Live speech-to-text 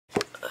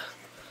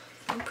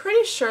I'm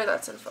pretty sure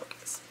that's in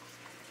focus,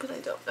 but I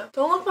don't know.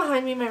 Don't look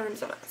behind me, my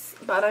room's a mess.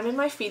 But I'm in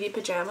my Feety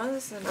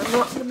pajamas and I'm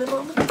not in the middle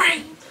of the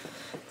frame.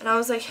 And I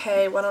was like,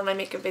 hey, why don't I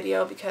make a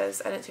video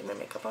because I didn't take my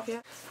makeup off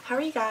yet. How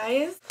are you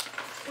guys?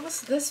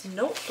 What's this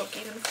notebook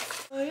even?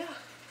 Oh yeah.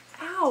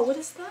 Ow, what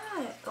is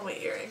that? Oh, my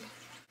earring.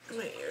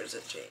 My ears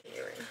itchy.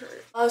 Earring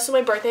hurt. So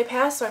my birthday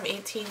passed, so I'm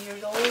 18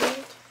 years old.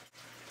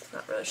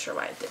 Not really sure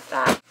why I did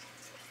that.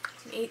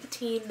 I'm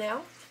 18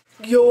 now.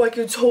 Yo, I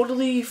could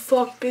totally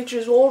fuck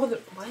bitches older than...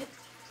 What?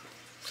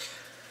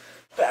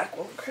 Back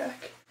won't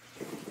crack.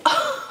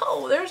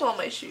 Oh, there's all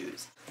my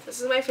shoes. This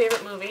is my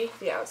favorite movie,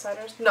 The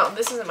Outsiders. No,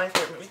 this isn't my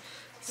favorite movie.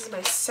 This is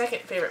my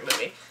second favorite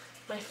movie.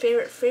 My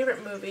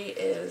favorite movie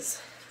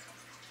is...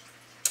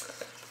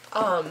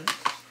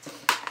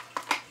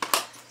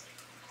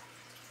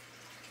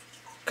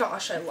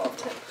 Gosh, I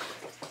loved him.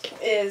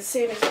 Is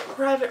Saving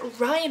Private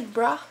Ryan,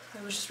 bruh.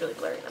 I was just really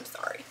blurry, I'm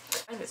sorry.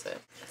 What time is it?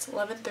 It's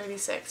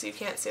 11:36. You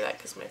can't see that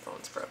because my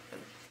phone's broken.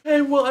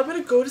 Hey, well, I'm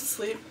gonna go to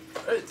sleep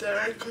right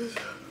there because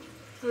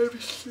I'm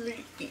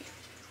sleepy.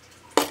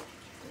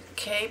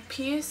 Okay,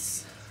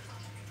 peace,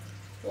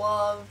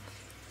 love,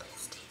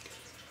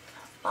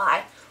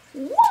 bye.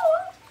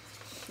 Whoa!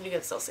 You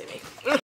can still see me.